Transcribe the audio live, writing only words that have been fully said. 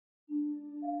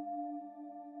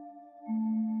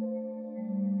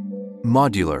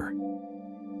Modular,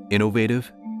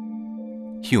 innovative,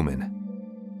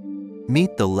 human.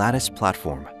 Meet the Lattice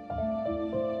platform,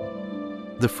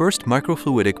 the first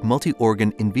microfluidic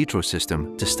multi-organ in vitro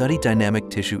system to study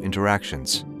dynamic tissue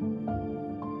interactions.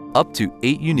 Up to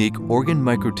 8 unique organ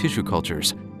microtissue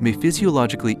cultures may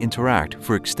physiologically interact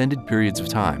for extended periods of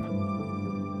time.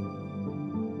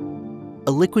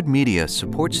 A liquid media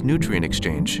supports nutrient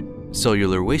exchange,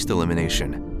 cellular waste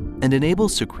elimination, and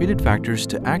enables secreted factors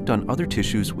to act on other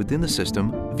tissues within the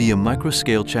system via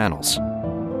microscale channels.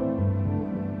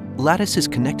 Lattice is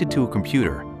connected to a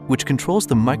computer, which controls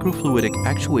the microfluidic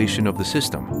actuation of the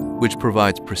system, which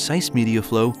provides precise media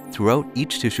flow throughout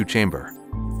each tissue chamber.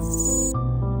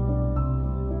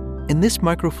 In this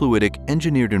microfluidic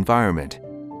engineered environment,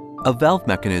 a valve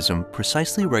mechanism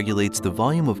precisely regulates the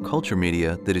volume of culture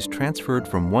media that is transferred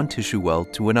from one tissue well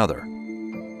to another.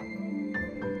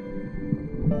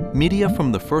 Media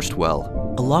from the first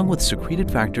well, along with secreted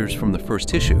factors from the first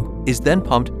tissue, is then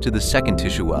pumped to the second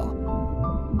tissue well.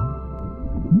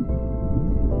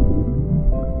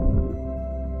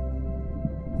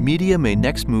 Media may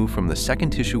next move from the second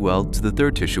tissue well to the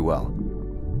third tissue well.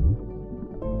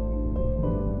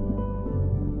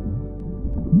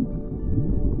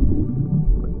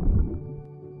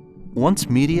 Once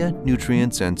media,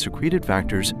 nutrients, and secreted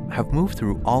factors have moved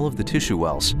through all of the tissue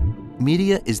wells,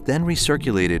 media is then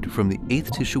recirculated from the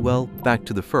 8th tissue well back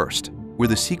to the 1st, where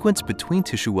the sequence between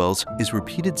tissue wells is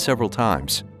repeated several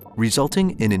times,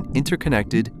 resulting in an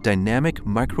interconnected, dynamic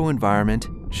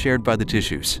microenvironment shared by the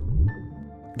tissues.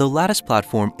 The Lattice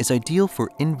platform is ideal for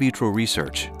in vitro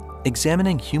research,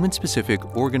 examining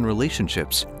human-specific organ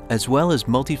relationships as well as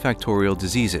multifactorial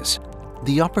diseases.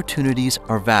 The opportunities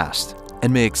are vast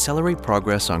and may accelerate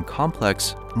progress on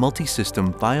complex,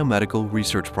 multi-system biomedical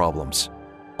research problems.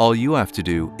 All you have to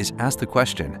do is ask the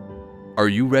question, are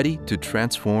you ready to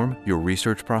transform your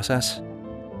research process?